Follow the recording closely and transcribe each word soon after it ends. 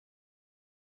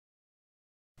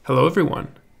Hello everyone,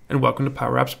 and welcome to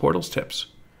Power Apps Portals Tips.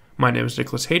 My name is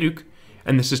Nicholas Hayduk,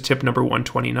 and this is tip number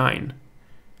 129,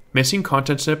 missing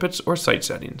content snippets or site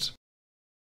settings.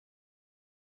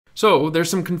 So there's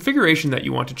some configuration that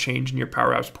you want to change in your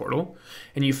Power Apps portal,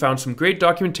 and you found some great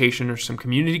documentation or some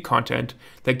community content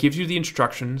that gives you the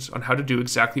instructions on how to do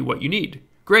exactly what you need.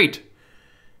 Great!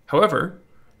 However,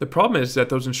 the problem is that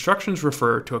those instructions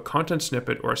refer to a content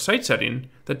snippet or a site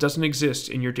setting that doesn't exist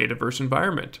in your Dataverse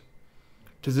environment.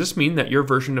 Does this mean that your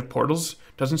version of Portals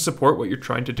doesn't support what you're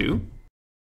trying to do?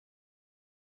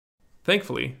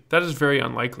 Thankfully, that is very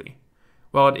unlikely.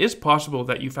 While it is possible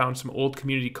that you found some old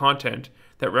community content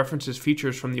that references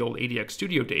features from the old ADX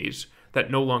Studio days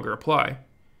that no longer apply,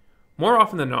 more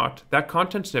often than not, that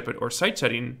content snippet or site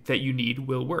setting that you need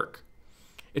will work.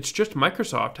 It's just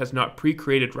Microsoft has not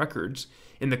pre-created records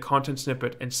in the content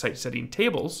snippet and site setting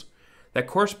tables that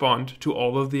correspond to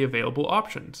all of the available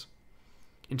options.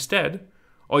 Instead,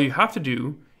 all you have to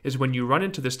do is when you run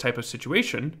into this type of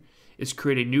situation is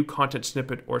create a new content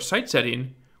snippet or site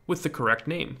setting with the correct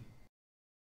name.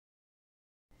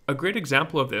 A great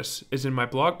example of this is in my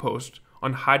blog post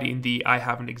on hiding the I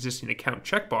have an existing account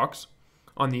checkbox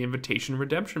on the invitation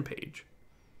redemption page.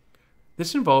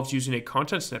 This involves using a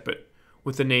content snippet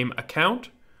with the name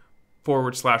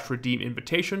account/redeem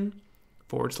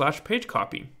invitation/page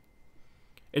copy.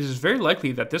 It is very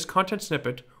likely that this content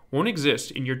snippet won't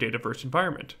exist in your Dataverse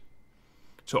environment.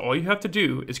 So all you have to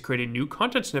do is create a new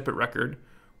content snippet record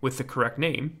with the correct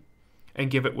name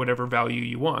and give it whatever value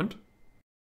you want.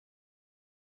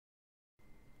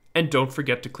 And don't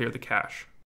forget to clear the cache.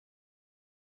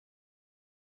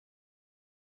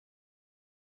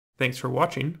 Thanks for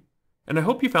watching, and I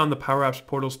hope you found the Power Apps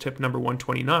Portals tip number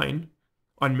 129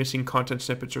 on missing content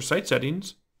snippets or site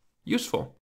settings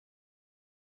useful.